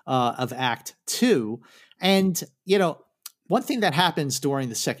of Act 2. And one thing that happens during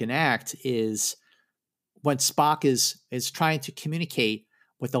the second act is when Spock is trying to communicate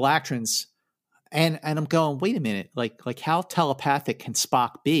with the Lactrans, and I'm going, wait a minute, like how telepathic can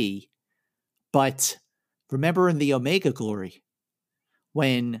Spock be? But remember in the Omega Glory,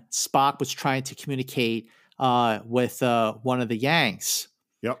 when Spock was trying to communicate with one of the Yangs.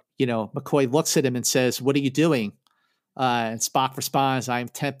 Yep. McCoy looks at him and says, "What are you doing?" And Spock responds, "I'm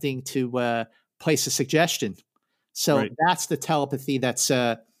attempting to place a suggestion." So that's the telepathy that's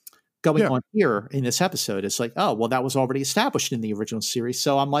going on here in this episode. It's like, oh, well, that was already established in the original series.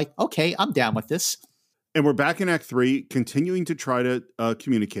 So I'm like, okay, I'm down with this. And we're back in Act 3, continuing to try to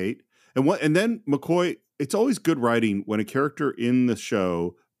communicate. And then McCoy, it's always good writing when a character in the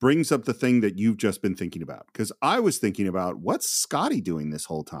show brings up the thing that you've just been thinking about. Because I was thinking about, what's Scotty doing this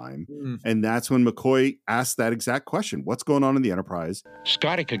whole time? And that's when McCoy asked that exact question. What's going on in the Enterprise?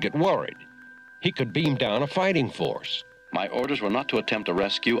 Scotty could get worried. He could beam down a fighting force. My orders were not to attempt a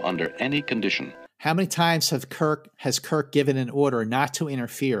rescue under any condition. How many times has Kirk given an order not to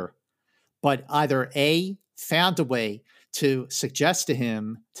interfere, but either A, found a way to suggest to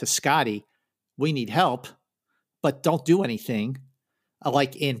him, to Scotty, we need help, but don't do anything,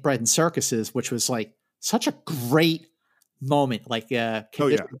 like in Bread and Circuses, which was like such a great moment, like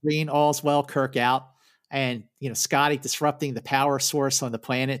Green, all's well, Kirk out, and Scotty disrupting the power source on the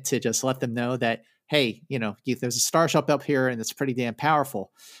planet to just let them know that, hey, there's a starship up here and it's pretty damn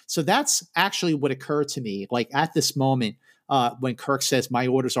powerful. So that's actually what occurred to me, like at this moment when Kirk says my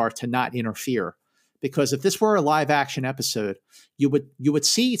orders are to not interfere. Because if this were a live action episode, you would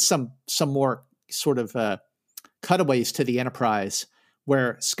see some more sort of cutaways to the Enterprise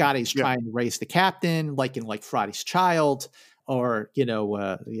where Scotty's trying to raise the captain, like in Friday's Child, or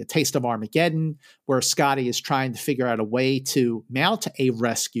A Taste of Armageddon, where Scotty is trying to figure out a way to mount a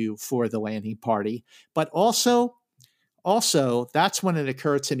rescue for the landing party. But also that's when it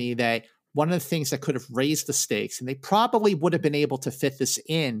occurred to me that one of the things that could have raised the stakes, and they probably would have been able to fit this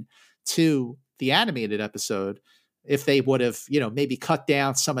in to the animated episode if they would have, maybe cut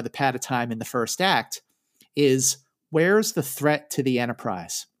down some of the padded time in the first act, is where's the threat to the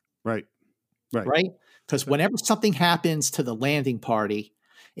Enterprise? Right. Because whenever something happens to the landing party,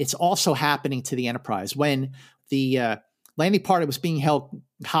 it's also happening to the Enterprise. When the landing party was being held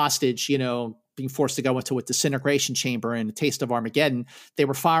hostage, being forced to go into a disintegration chamber in A Taste of Armageddon, they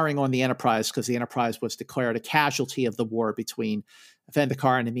were firing on the Enterprise because the Enterprise was declared a casualty of the war between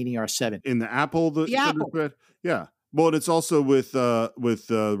Vendikar and the Meteor 7. In the Apple, the Apple. Yeah. Well, and it's also with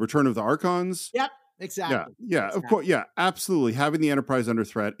Return of the Archons. Yep. Exactly. Yeah, of course. Yeah, absolutely. Having the Enterprise under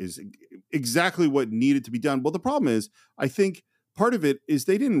threat is exactly what needed to be done. Well, the problem is, I think part of it is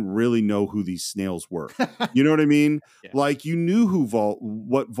they didn't really know who these snails were. You know what I mean? Yeah. Like, you knew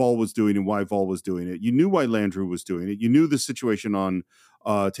what Vol was doing and why Vol was doing it. You knew why Landru was doing it. You knew the situation on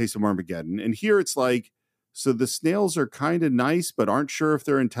Taste of Armageddon. And here it's like, so the snails are kind of nice, but aren't sure if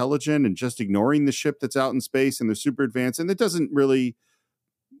they're intelligent and just ignoring the ship that's out in space and they're super advanced. And it doesn't really...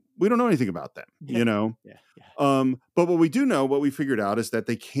 We don't know anything about them, But what we do know, what we figured out, is that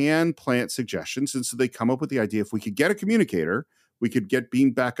they can plant suggestions. And so they come up with the idea, if we could get a communicator, we could get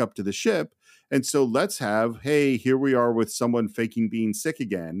beamed back up to the ship. And so let's have, hey, here we are with someone faking being sick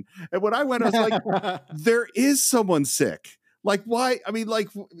again. And when I went, I was like, there is someone sick. Like, why? I mean, like,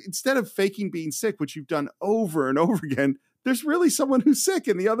 instead of faking being sick, which you've done over and over again, there's really someone who's sick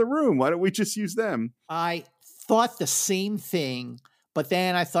in the other room. Why don't we just use them? I thought the same thing. But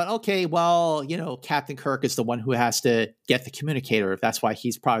then I thought, okay, well, Captain Kirk is the one who has to get the communicator. That's why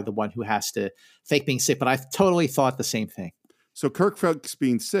he's probably the one who has to fake being sick. But I totally thought the same thing. So Kirk fakes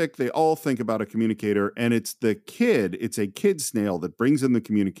being sick. They all think about a communicator, and it's a kid snail that brings in the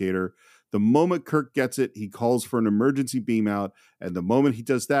communicator. The moment Kirk gets it, he calls for an emergency beam out. And the moment he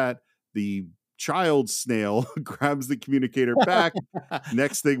does that, the child snail grabs the communicator back.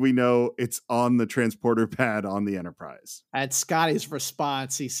 Next thing we know, it's on the transporter pad on the Enterprise. And Scotty's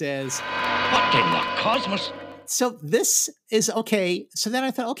response, he says, "What in the cosmos?" So this is okay. So then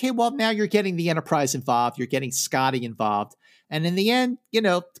I thought, okay, well, now you're getting the Enterprise involved. You're getting Scotty involved. And in the end,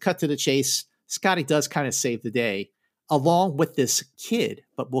 cut to the chase, Scotty does kind of save the day along with this kid,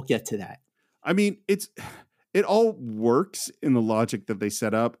 but we'll get to that. I mean, it all works in the logic that they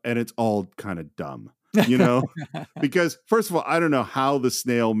set up, and it's all kind of dumb, because first of all, I don't know how the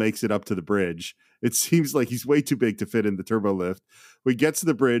snail makes it up to the bridge. It seems like he's way too big to fit in the turbo lift. We get to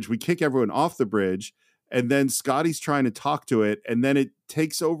the bridge, we kick everyone off the bridge, and then Scotty's trying to talk to it, and then it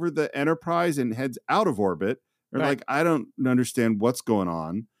takes over the Enterprise and heads out of orbit. Right. Like, I don't understand what's going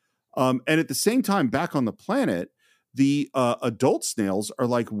on. And at the same time, back on the planet, the adult snails are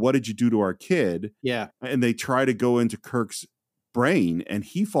like, what did you do to our kid? Yeah. And they try to go into Kirk's brain, and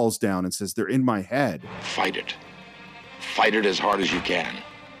he falls down and says, they're in my head. Fight it. Fight it as hard as you can.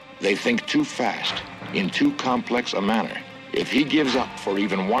 They think too fast, in too complex a manner. If he gives up for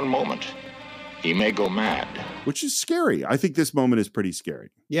even one moment, he may go mad. Which is scary. I think this moment is pretty scary.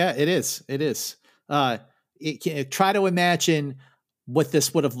 Yeah, it is. It is. Try to imagine what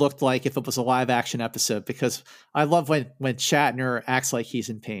this would have looked like if it was a live action episode, because I love when Shatner acts like he's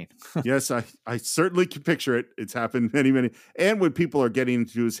in pain. Yes, I certainly can picture it. It's happened many, and when people are getting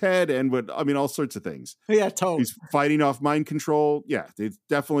into his head and all sorts of things. Yeah, totally. He's fighting off mind control. Yeah, it's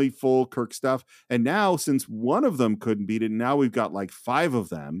definitely full Kirk stuff. And now, since one of them couldn't beat it, now we've got like 5 of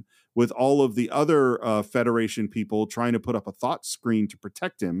them. with all of the other Federation people trying to put up a thought screen to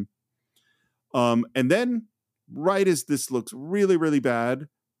protect him. And then, right as this looks really, really bad,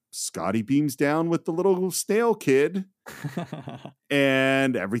 Scotty beams down with the little snail kid,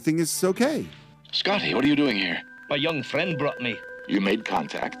 and everything is okay. Scotty, what are you doing here? My young friend brought me. You made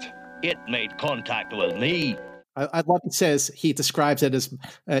contact. It made contact with me. I love it says, he describes it as,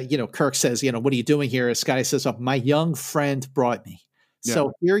 Kirk says, what are you doing here? Scotty says, oh, my young friend brought me. Yeah.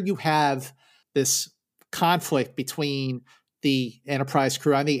 So here you have this conflict between the Enterprise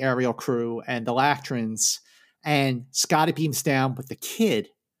crew and the Ariel crew and the Lactrans, and Scotty beams down with the kid.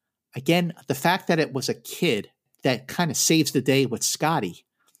 Again, the fact that it was a kid that kind of saves the day with Scotty.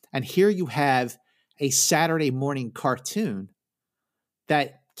 And here you have a Saturday morning cartoon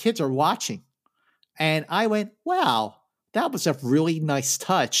that kids are watching. And I went, wow, that was a really nice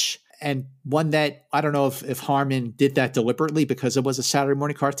touch. And one that I don't know if Harmon did that deliberately because it was a Saturday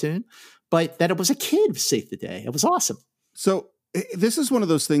morning cartoon, but that it was a kid who saved the day. It was awesome. So this is one of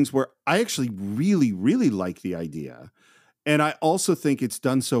those things where I actually really, really like the idea. And I also think it's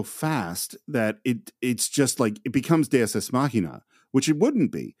done so fast that it's just like it becomes Deus Ex Machina, which it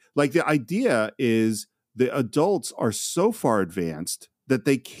wouldn't be. Like the idea is the adults are so far advanced that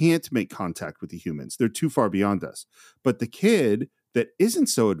they can't make contact with the humans. They're too far beyond us. But the kid that isn't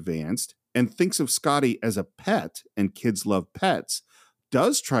so advanced and thinks of Scotty as a pet, and kids love pets,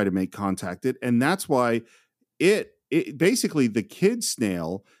 does try to make contact. And that's why it basically the kid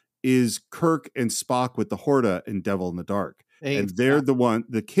snail is Kirk and Spock with the Horta and Devil in the Dark. And they're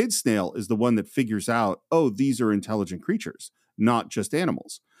the kid snail is the one that figures out, oh, these are intelligent creatures, not just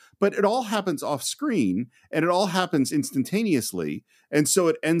animals. But it all happens off screen and it all happens instantaneously. And so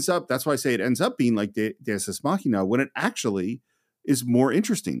it ends up, that's why I say it ends up being like Deus Ex Machina when it actually is more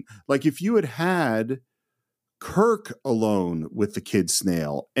interesting. Like if you had Kirk alone with the kid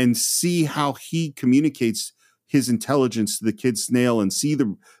snail and see how he communicates his intelligence to the kid snail and see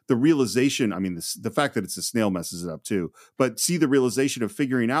the realization. I mean, the fact that it's a snail messes it up too, but see the realization of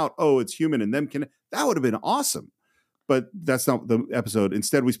figuring out, oh, it's human and them that would have been awesome. But that's not the episode.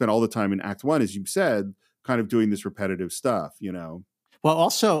 Instead, we spent all the time in Act 1, as you said, kind of doing this repetitive stuff, Well,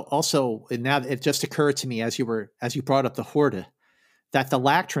 also, and now it just occurred to me as you brought up the Horta, that the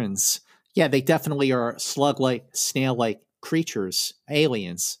Lactrans, yeah, they definitely are slug-like, snail-like creatures,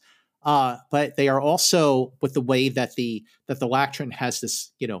 aliens. But they are also, with the way that the Lactran has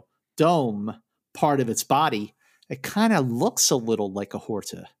this, dome part of its body, it kind of looks a little like a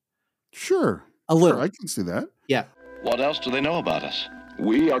Horta. Sure. A little. Sure, I can see that. Yeah. What else do they know about us?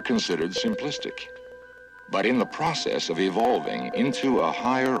 We are considered simplistic, but in the process of evolving into a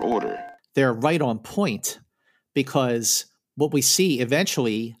higher order. They're right on point, because what we see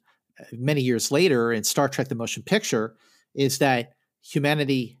eventually, many years later in Star Trek: The Motion Picture, is that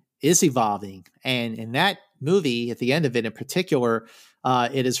humanity is evolving. And in that movie, at the end of it in particular,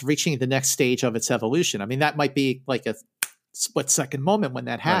 it is reaching the next stage of its evolution. I mean, that might be like a split-second moment when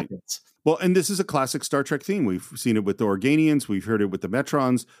that happens. Right. Well, and this is a classic Star Trek theme. We've seen it with the Organians. We've heard it with the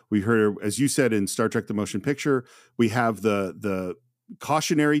Metrons. We heard it, as you said, in Star Trek: The Motion Picture. We have the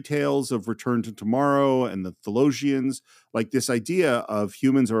cautionary tales of Return to Tomorrow and the Thelosians. Like this idea of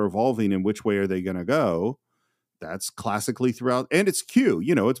humans are evolving and which way are they going to go? That's classically throughout. And it's Q,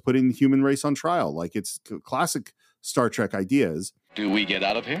 it's putting the human race on trial. Like it's classic Star Trek ideas. Do we get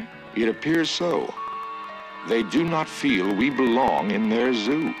out of here? It appears so. They do not feel we belong in their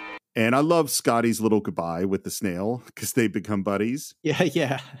zoo. And I love Scotty's little goodbye with the snail because they become buddies.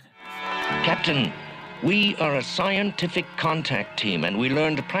 Yeah. Captain, we are a scientific contact team and we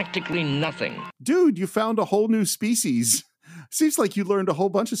learned practically nothing. Dude, you found a whole new species. Seems like you learned a whole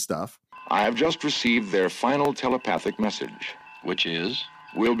bunch of stuff. I have just received their final telepathic message. Which is?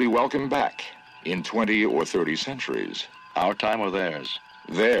 We'll be welcome back in 20 or 30 centuries. Our time or theirs?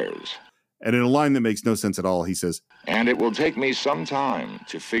 Theirs. And in a line that makes no sense at all, he says, and it will take me some time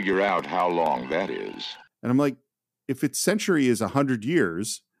to figure out how long that is. And I'm like, if its century is 100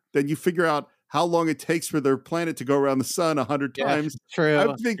 years, then you figure out how long it takes for their planet to go around the sun 100 times. True.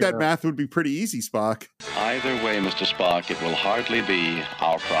 I think that math would be pretty easy, Spock. Either way, Mr. Spock, it will hardly be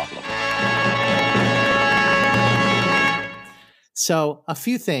our problem. So a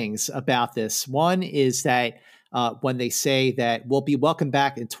few things about this. One is that when they say that we'll be welcome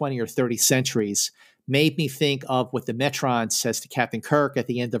back in 20 or 30 centuries, made me think of what the Metron says to Captain Kirk at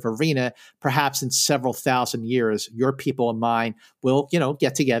the end of Arena. Perhaps in several thousand years, your people and mine will,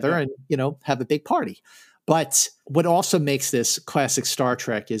 get together and, have a big party. But what also makes this classic Star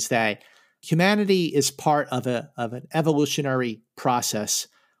Trek is that humanity is part of an evolutionary process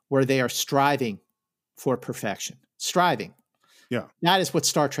where they are striving for perfection, striving. Yeah. That is what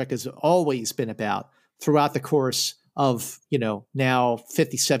Star Trek has always been about throughout the course of, now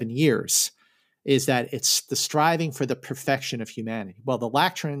 57 years, is that it's the striving for the perfection of humanity. Well, the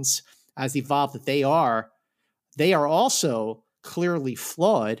Lactrans, as evolved that they are also clearly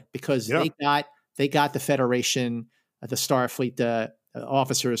flawed because they got the Federation, the Starfleet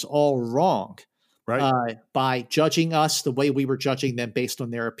officers all wrong, right, by judging us the way we were judging them based on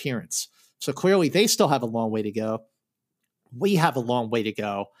their appearance. So clearly they still have a long way to go. We have a long way to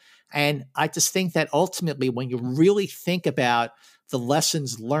go. And I just think that ultimately, when you really think about the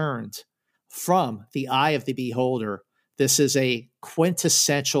lessons learned from The Eye of the Beholder, this is a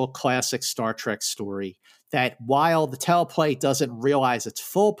quintessential classic Star Trek story that, while the teleplay doesn't realize its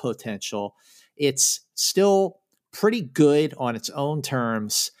full potential, it's still pretty good on its own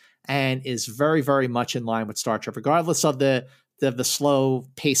terms and is very, very much in line with Star Trek, regardless of the slow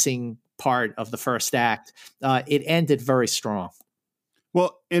pacing part of the first act. It ended very strong.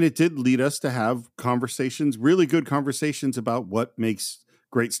 Well, and it did lead us to have conversations, really good conversations about what makes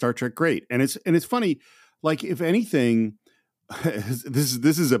great Star Trek great. And it's funny, like, if anything,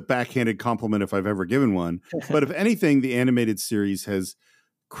 this is a backhanded compliment if I've ever given one, but if anything, the animated series has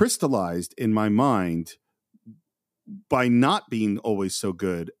crystallized in my mind by not being always so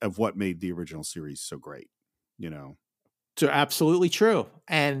good of what made the original series so great, So absolutely true.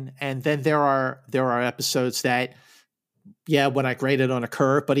 And then there are episodes that, when I grade it on a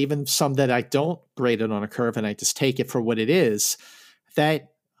curve, but even some that I don't grade it on a curve and I just take it for what it is, that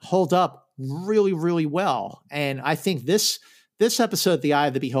hold up really, really well. And I think this episode, The Eye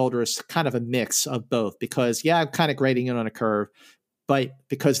of the Beholder, is kind of a mix of both, because I'm kind of grading it on a curve, but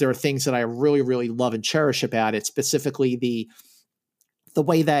because there are things that I really, really love and cherish about it, specifically the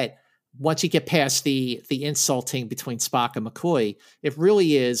way that once you get past the insulting between Spock and McCoy, it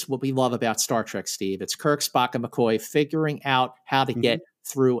really is what we love about Star Trek, Steve. It's Kirk, Spock, and McCoy figuring out how to get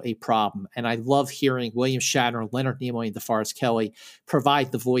through a problem. And I love hearing William Shatner, Leonard Nimoy, and DeForest Kelley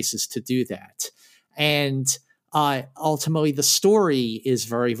provide the voices to do that. And ultimately, the story is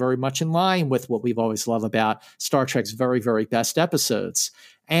very, very much in line with what we've always loved about Star Trek's very, very best episodes.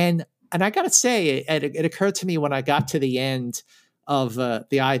 And I got to say, it occurred to me when I got to the end of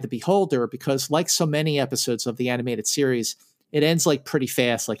The Eye of the Beholder, because like so many episodes of the animated series, it ends like pretty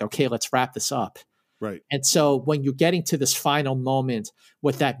fast, like, okay, let's wrap this up. Right. And so when you're getting to this final moment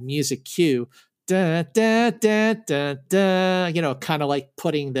with that music cue, da, da, da, da, da, kind of like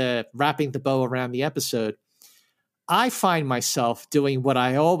wrapping the bow around the episode, I find myself doing what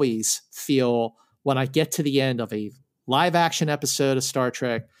I always feel when I get to the end of a live action episode of Star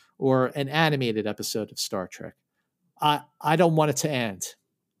Trek or an animated episode of Star Trek. I don't want it to end.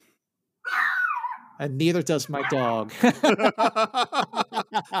 And neither does my dog.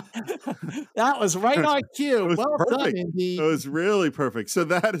 That was right on cue. Well done, Indy. It was really perfect. So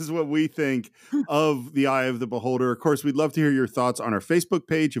that is what we think of The Eye of the Beholder. Of course, we'd love to hear your thoughts on our Facebook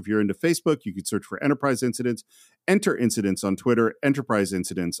page. If you're into Facebook, you could search for Enterprise Incidents, Enter Incidents on Twitter, Enterprise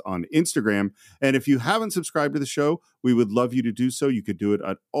Incidents on Instagram. And if you haven't subscribed to the show, we would love you to do so. You could do it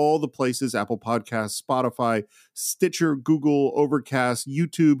at all the places: Apple Podcasts, Spotify, Stitcher, Google, Overcast,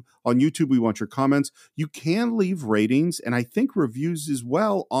 YouTube. On YouTube, we want your comments. You can leave ratings and I think reviews as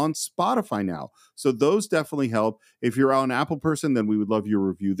well on Spotify now. So those definitely help. If you're an Apple person, then we would love your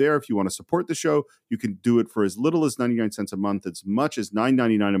review there. If you want to support the show, you can do it for as little as 99 cents a month, as much as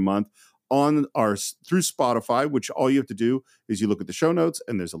 $9.99 a month through Spotify, which all you have to do is you look at the show notes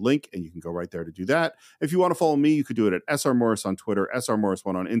and there's a link and you can go right there to do that. If you want to follow me, you could do it at SR Morris on Twitter, SR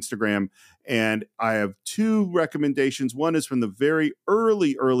Morris1 on Instagram. And I have two recommendations. One is from the very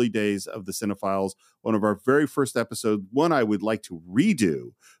early days of the Cinephiles, one of our very first episodes, one I would like to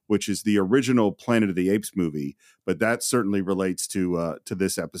redo, which is the original Planet of the Apes movie, but that certainly relates to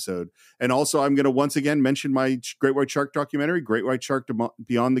this episode. And also, I'm going to once again mention my Great White Shark documentary, Great White Shark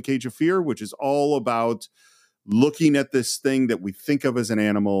Beyond the Cage of Fear, which is all about looking at this thing that we think of as an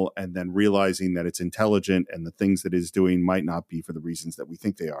animal and then realizing that it's intelligent and the things that it's doing might not be for the reasons that we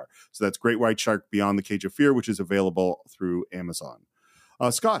think they are. So that's Great White Shark Beyond the Cage of Fear, which is available through Amazon.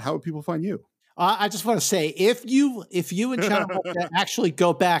 Scott, how would people find you? I just want to say, if you and John actually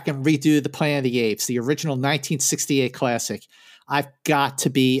go back and redo the Planet of the Apes, the original 1968 classic, I've got to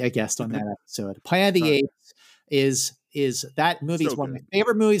be a guest on that episode. Planet of the Apes is that movie is one of my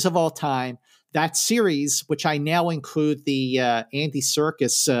favorite movies of all time. That series, which I now include the Andy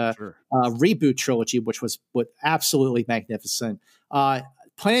Serkis reboot trilogy, which was absolutely magnificent. Planet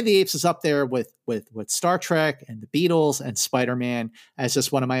Planet of the Apes is up there with Star Trek and the Beatles and Spider-Man as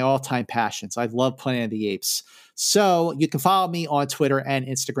just one of my all-time passions. I love Planet of the Apes. So you can follow me on Twitter and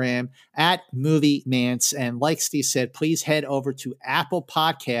Instagram at Movie Mance. And like Steve said, please head over to Apple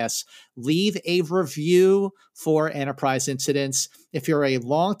Podcasts, leave a review for Enterprise Incidents. If you're a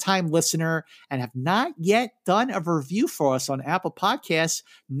longtime listener and have not yet done a review for us on Apple Podcasts,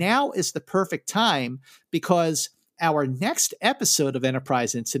 now is the perfect time, because our next episode of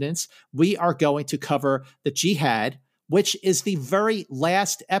Enterprise Incidents, we are going to cover the Jihad, which is the very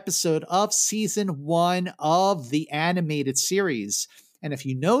last episode of season 1 of the animated series. And if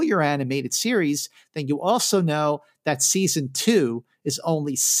you know your animated series, then you also know that season 2 is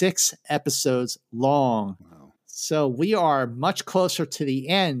only 6 episodes long. Wow. So we are much closer to the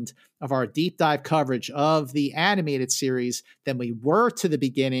end of our deep dive coverage of the animated series than we were to the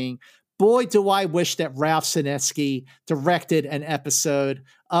beginning. Boy, do I wish that Ralph Senetsky directed an episode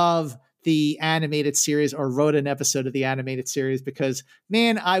of the animated series or wrote an episode of the animated series, because,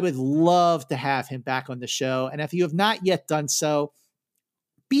 man, I would love to have him back on the show. And if you have not yet done so,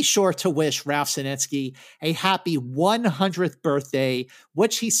 be sure to wish Ralph Senetsky a happy 100th birthday,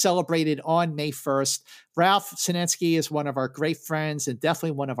 which he celebrated on May 1st. Ralph Senetsky is one of our great friends and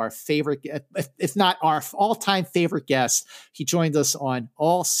definitely one of our favorite, if not our all-time favorite guests. He joined us on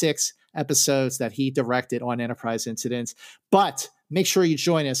all 6 episodes that he directed on Enterprise Incidents. But make sure you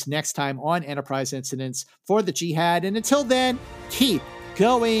join us next time on Enterprise Incidents for the Jihad. And until then, keep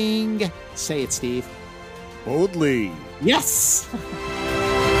going. Say it, Steve. Boldly. Yes.